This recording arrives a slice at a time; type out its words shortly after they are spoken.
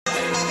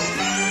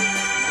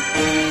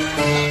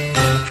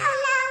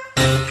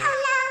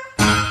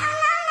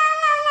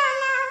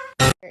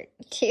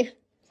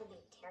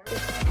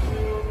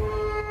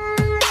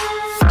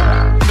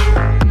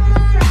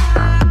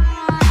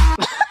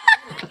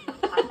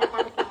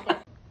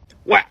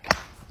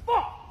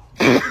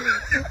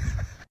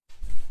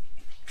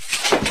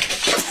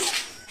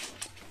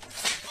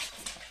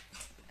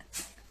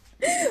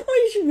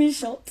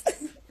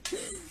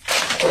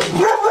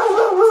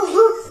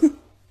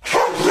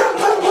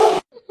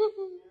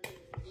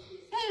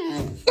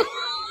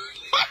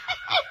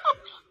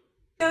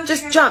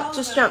Just jump,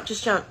 just jump,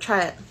 just jump.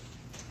 Try it.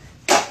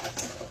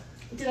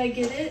 Did I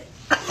get it?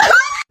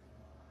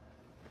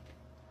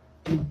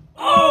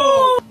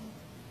 Oh!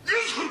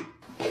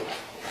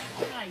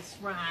 Nice,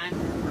 Ron.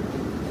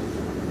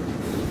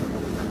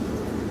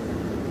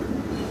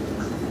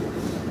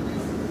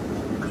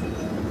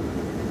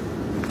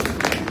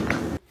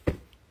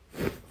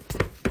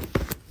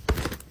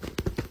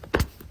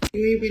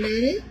 You eat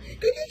banana?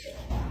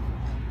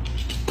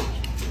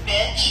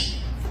 Bitch.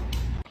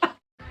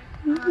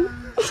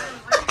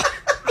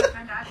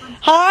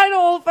 Hi,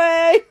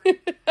 Dolphin.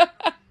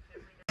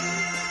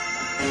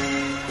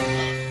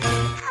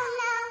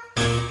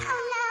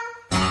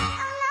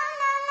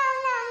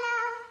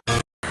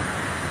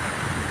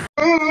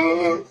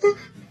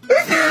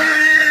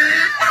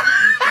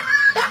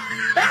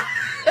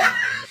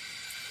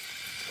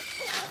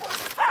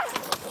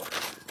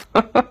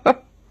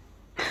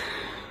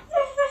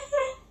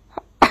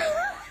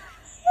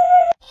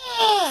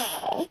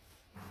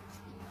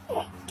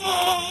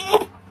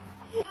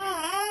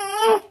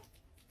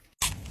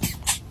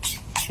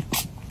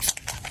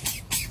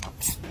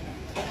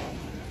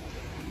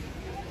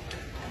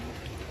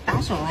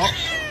 That's all right.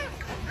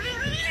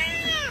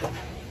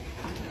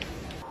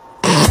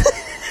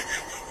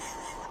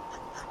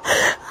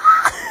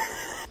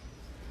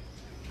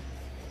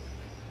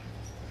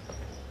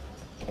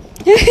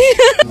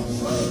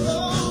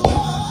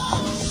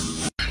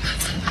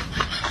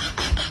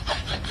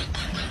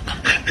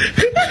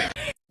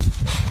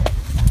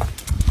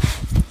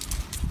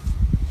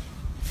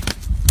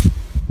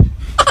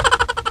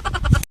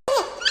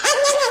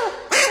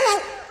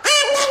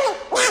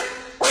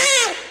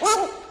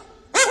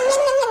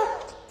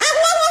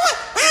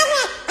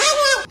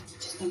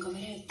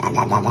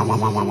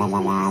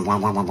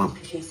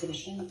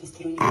 Совершенно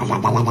посторонний.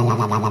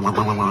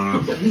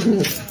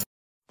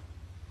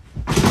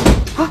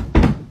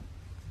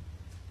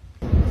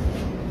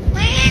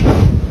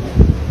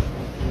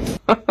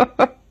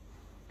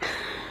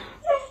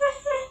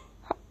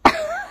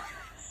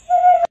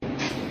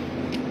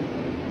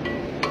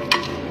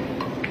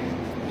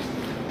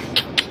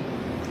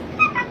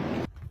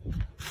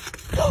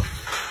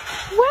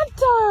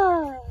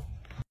 Winter!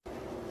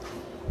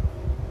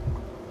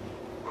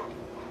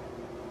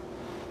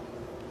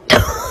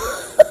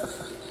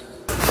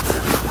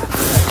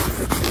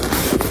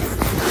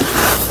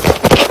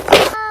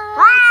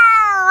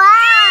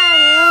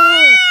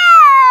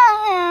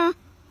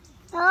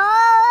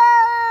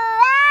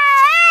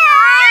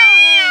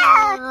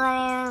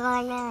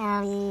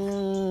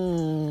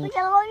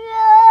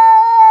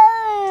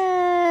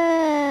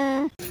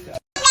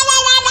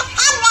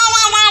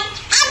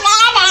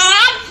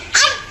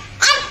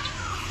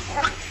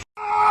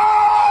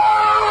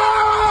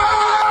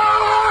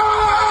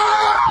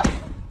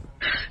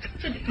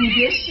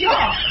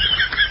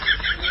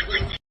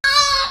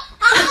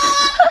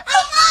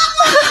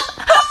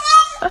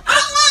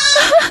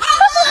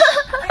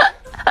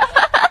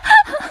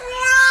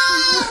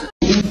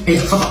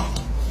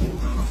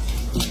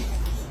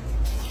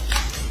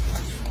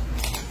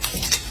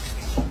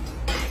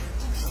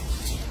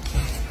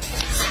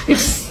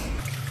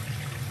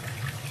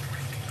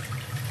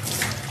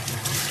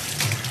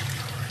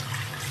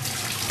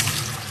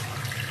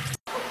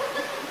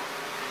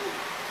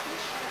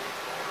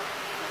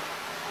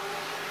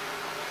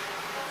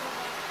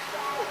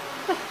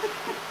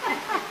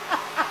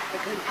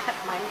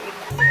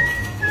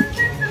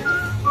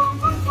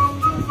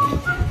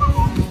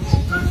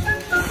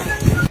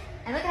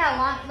 And look at how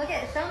long, look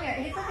at Sonia,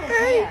 he's looking at his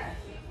hair.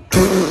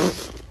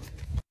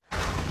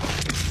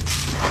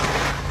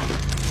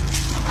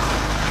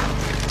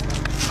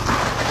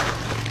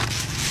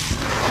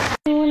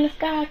 When the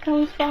sky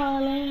comes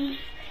falling,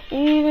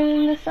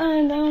 even the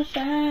sun don't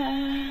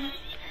shine,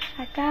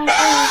 I got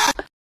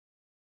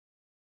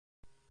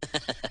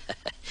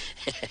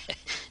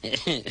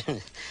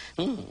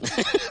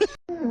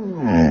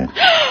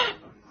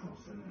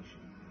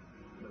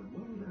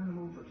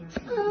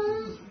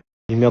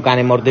Il mio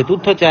cane morde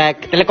tutto,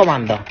 Jack.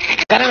 Telecomando.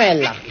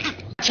 Caramella.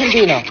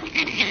 Accendino.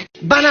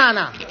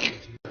 Banana.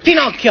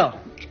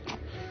 Finocchio.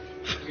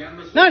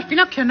 No, il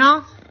finocchio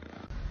no.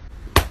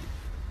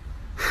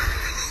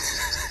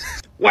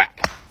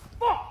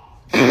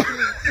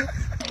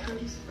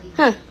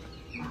 Huh.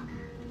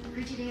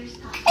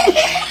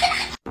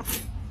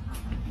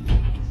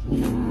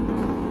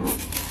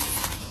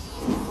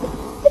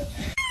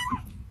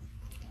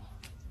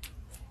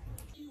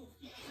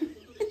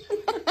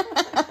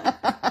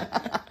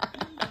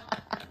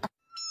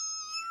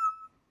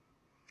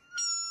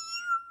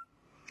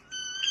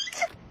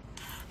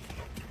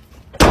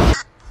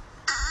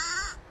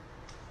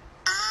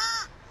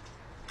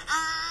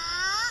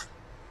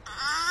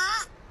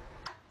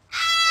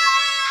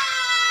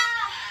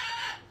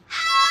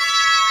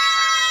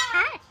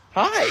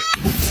 Hi.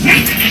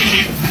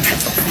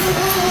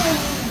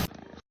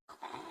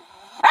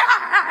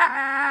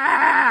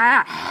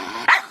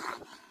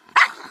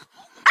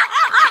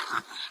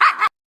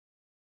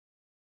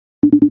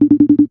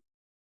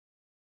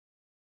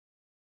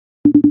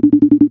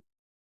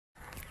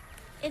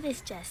 It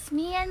is just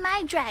me and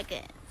my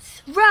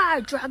dragons.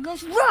 Roar,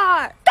 dragons,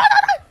 roar!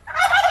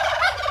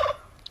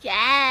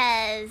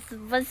 Yes!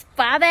 Mas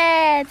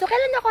pare! So,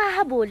 kailan ako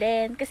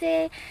hahabulin?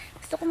 Kasi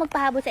gusto ko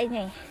magpahabol sa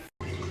inyo eh.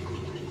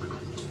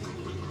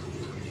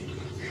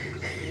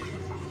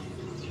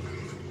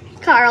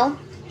 Carl.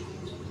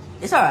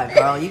 It's alright,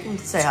 Carl. You can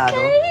say hi to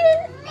him.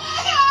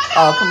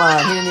 Oh, come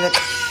on. He didn't even...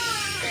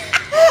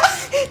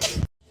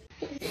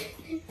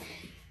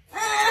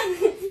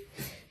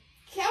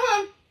 Come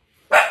on.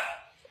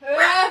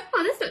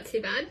 Oh, that's not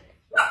too bad.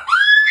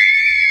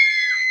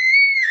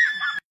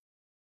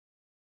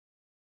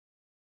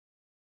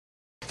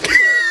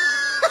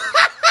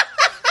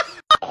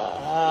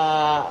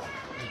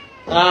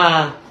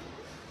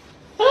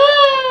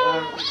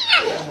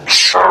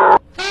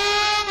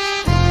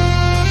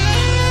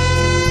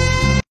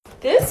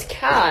 This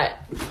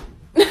cat.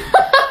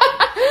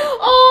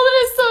 Oh, that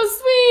is so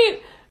sweet.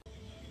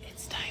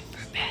 It's time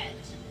for bed.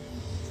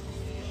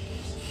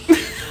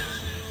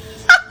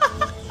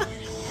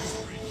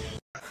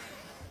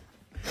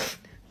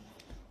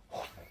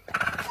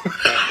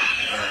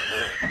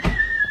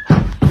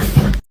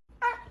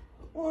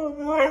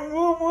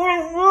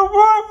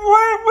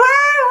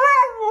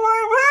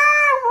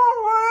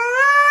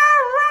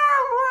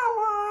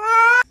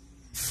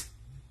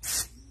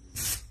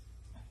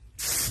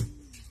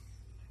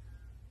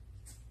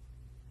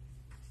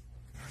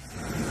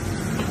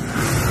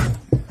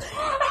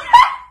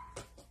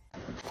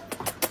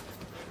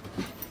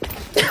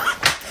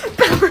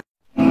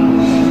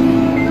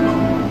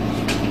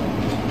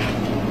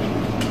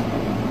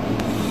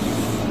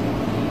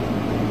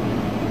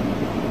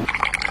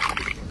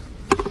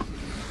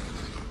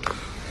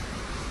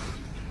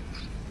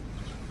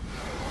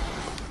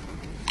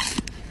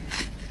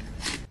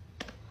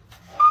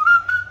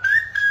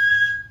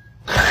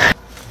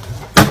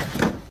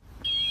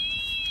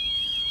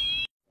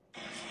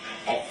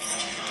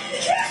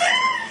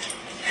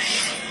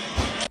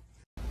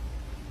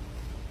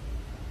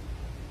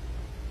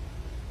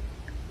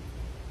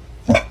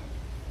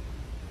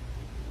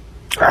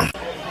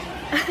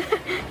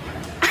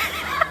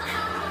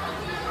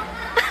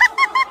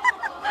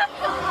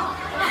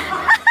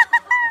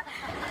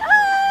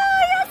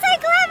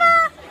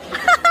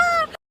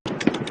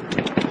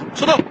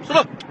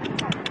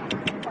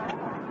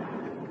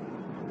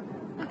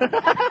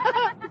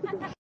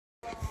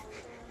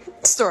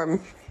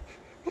 Storm.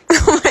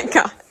 Oh my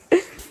god.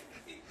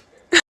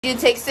 You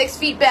take 6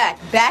 feet back.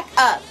 Back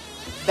up.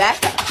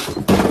 Back up.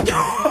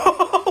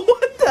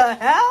 What the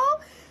hell?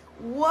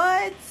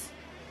 What?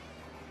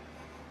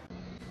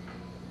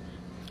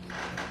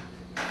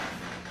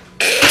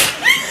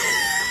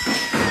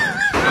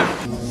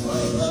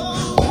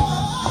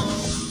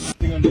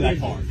 You're gonna do that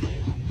far.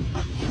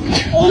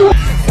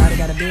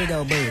 Got a big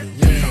old booty.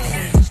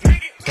 Yeah.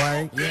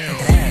 Twerk. Yeah.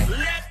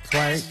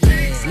 Twerk.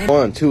 Yeah.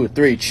 1, 2,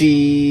 3,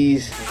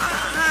 cheese.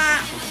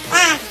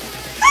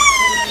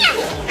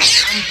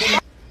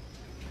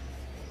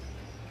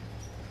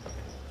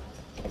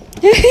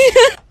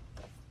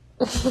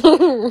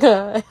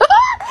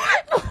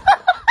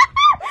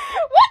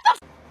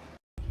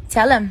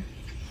 Tell him.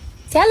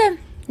 Tell him.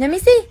 Let me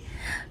see.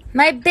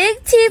 My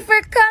big teeth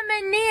are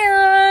coming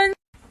in.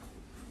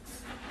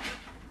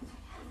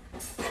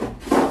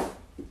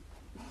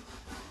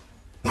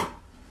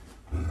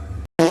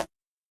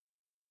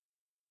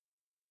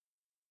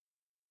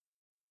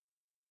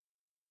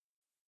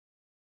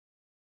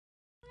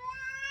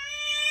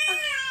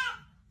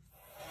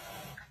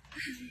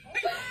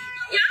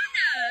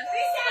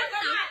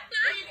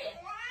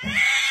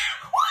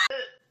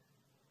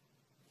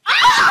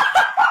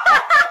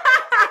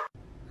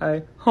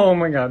 Hi. Oh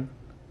my god.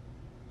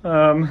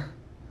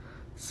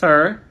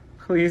 Sir,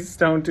 please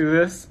don't do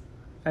this.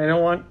 I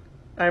don't want...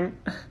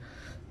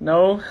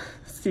 No,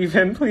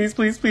 Stephen, please,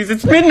 please, please,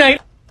 it's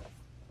midnight!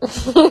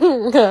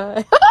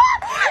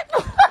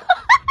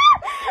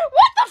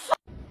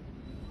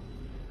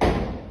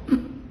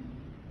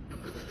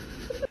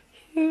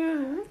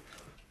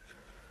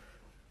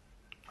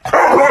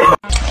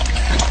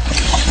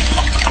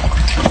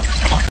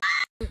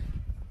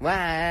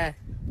 Wow.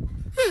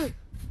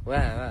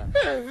 Wow.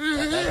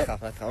 لا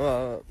تخاف لا تخاف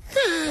ما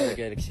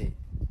قال لك شيء.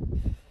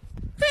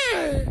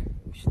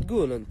 وش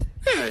تقول انت؟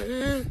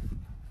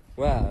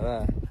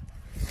 واو.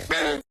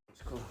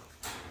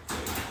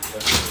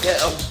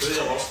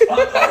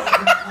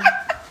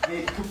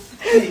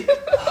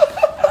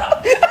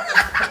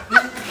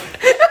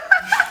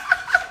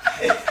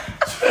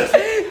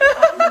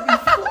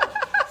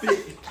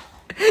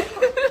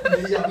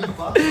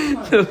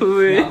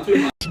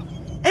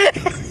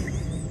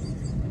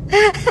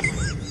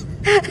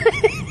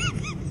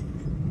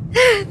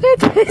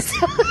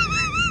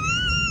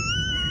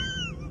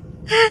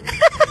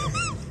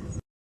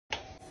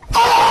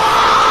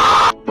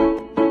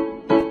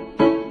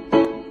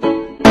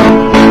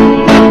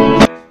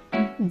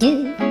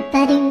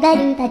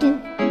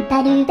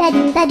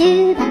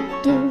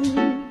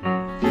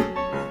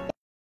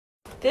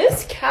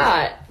 This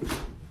cat.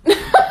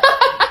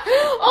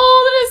 Oh,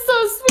 that is so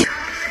sweet.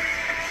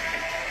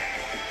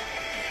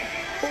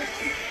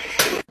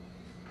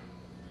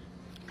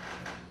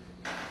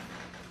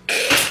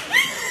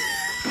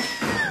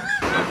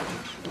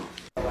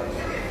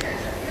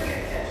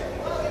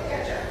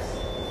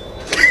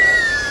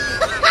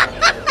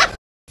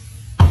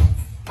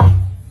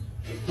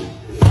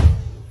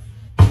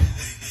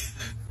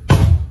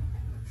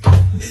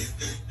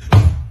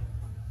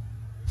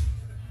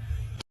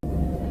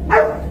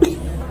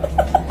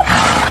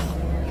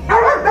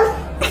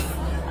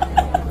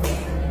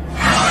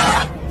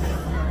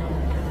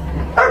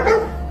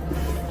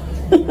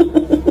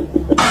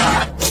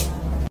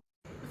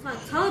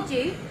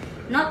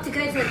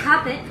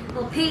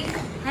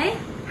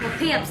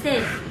 pee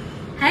upstairs.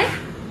 Hey?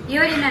 You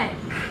already know.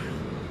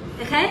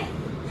 Okay?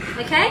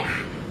 Okay?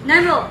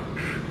 No more.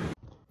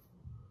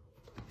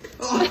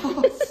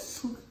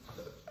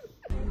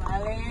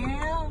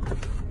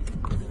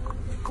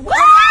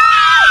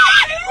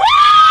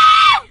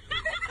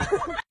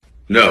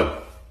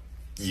 No.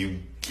 You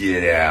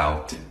get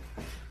out.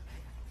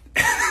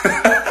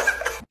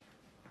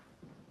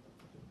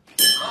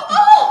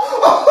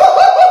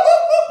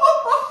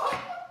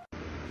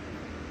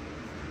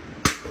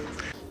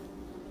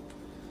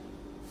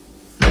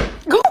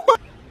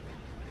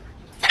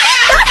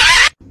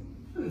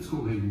 Let's go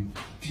ahead and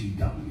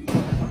TW.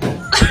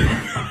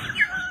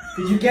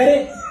 Did you get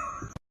it?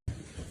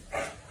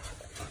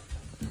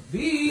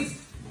 Bees!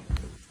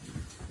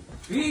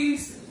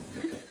 Bees!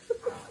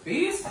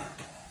 Bees!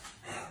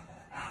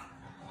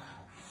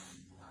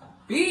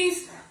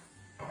 Bees!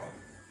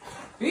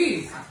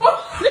 Bees!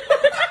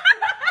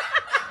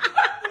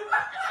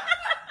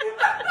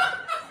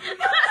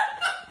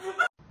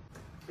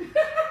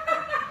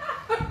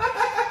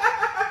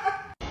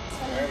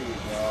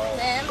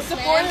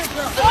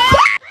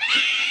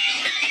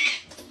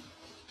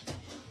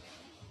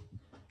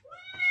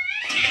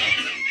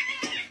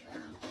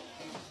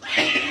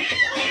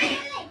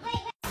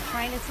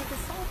 Trying to take a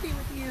selfie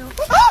with you.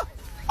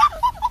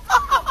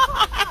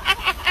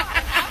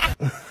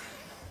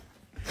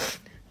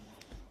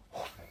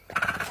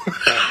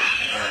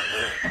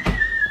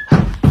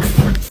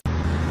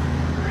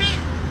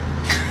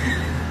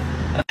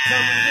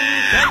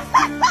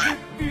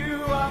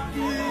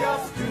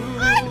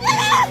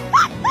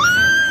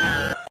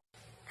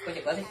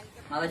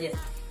 Молодец.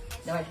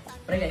 Давай,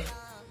 прыгай.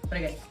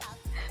 Прыгай.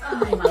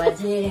 Ой,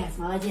 молодец,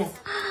 молодец.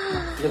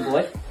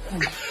 Любовь.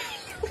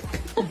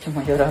 Ты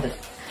моя радость.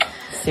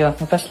 Все,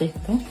 мы пошли.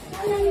 Да?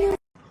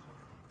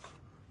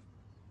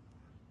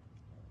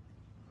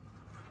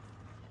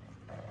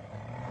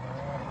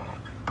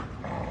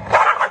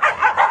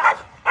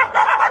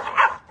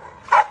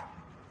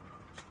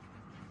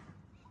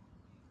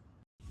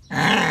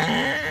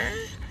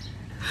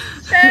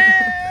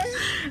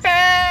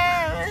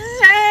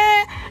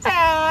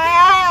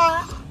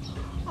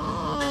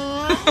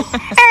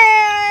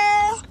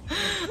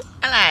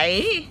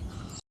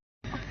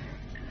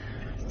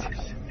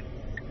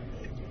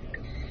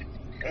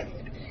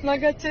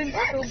 Nagacin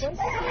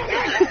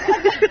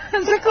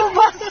za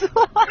kołbasu.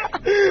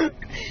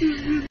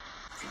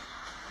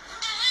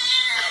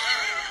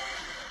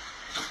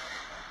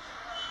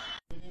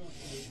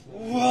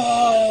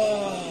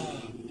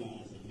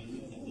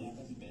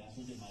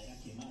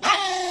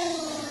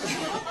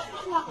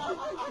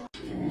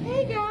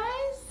 Hey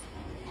guys.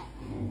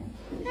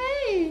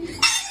 Hey.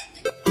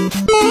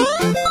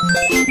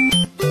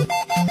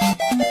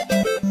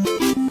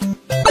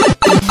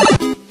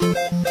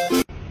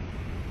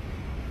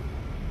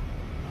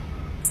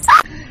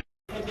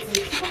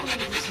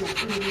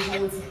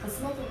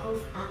 Kosmetyków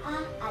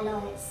AA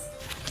Aloes.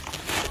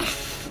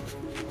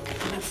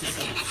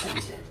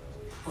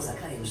 Poza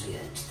krajem żyje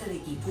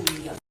 4,5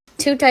 miliona.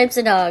 Two types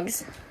of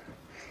dogs.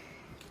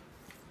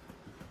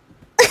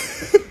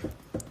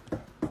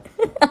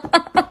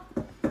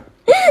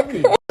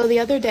 So the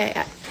other day,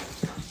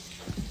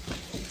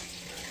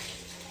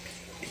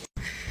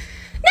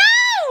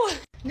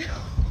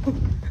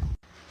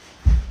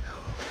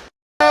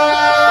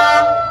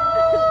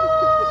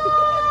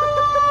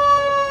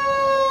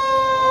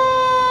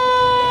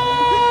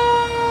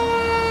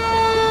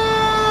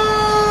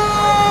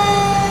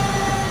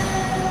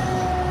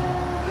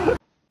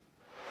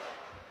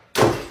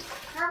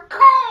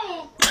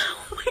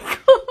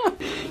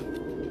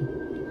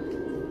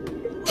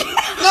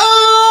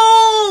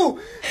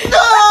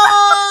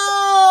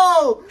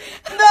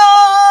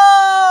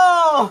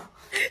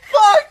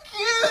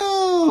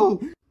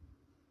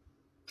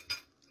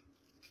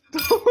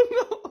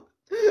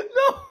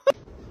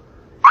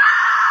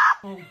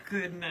 Oh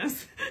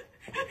goodness.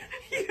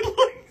 He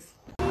looks.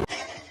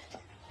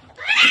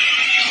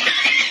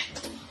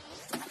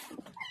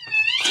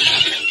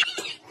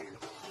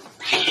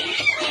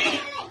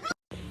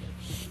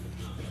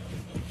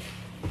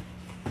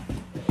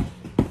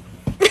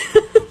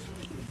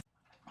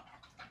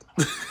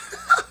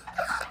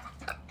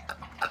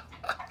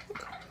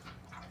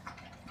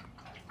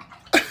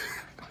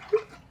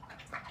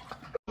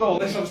 No,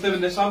 lecz tam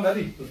tym sam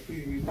dali.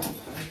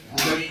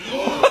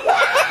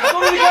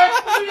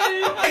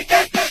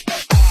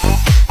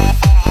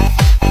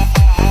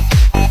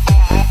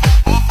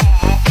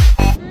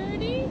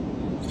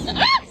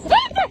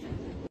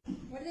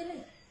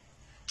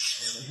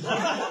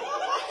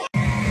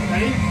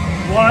 Ready?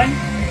 1,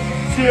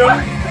 2,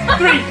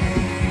 3.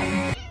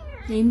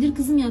 İndir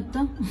kızım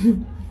yatta.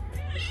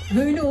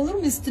 Böyle olur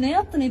mu? Üstüne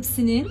yattın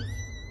hepsinin.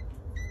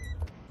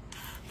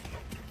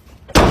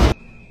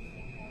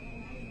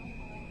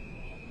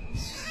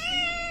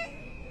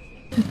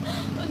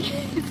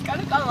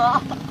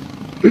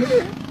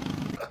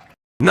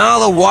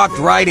 Nala walked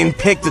right and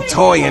picked a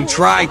toy and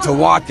tried to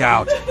walk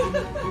out.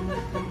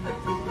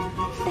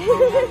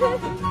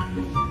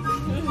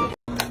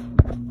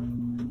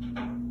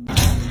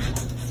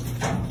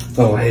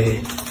 Oh,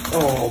 hey.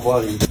 Oh,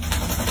 buddy.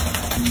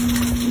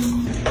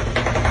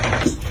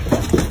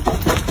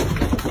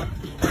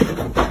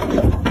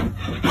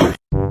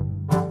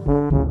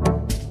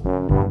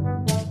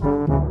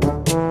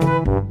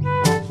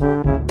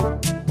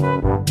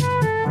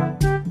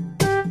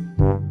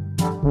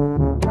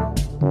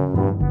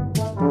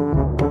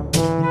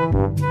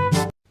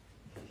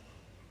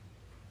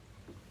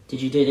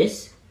 Did you do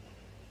this?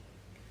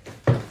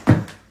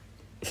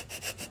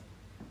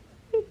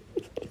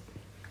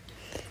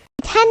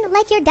 Pretend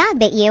like your dog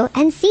bit you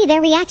and see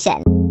their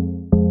reaction.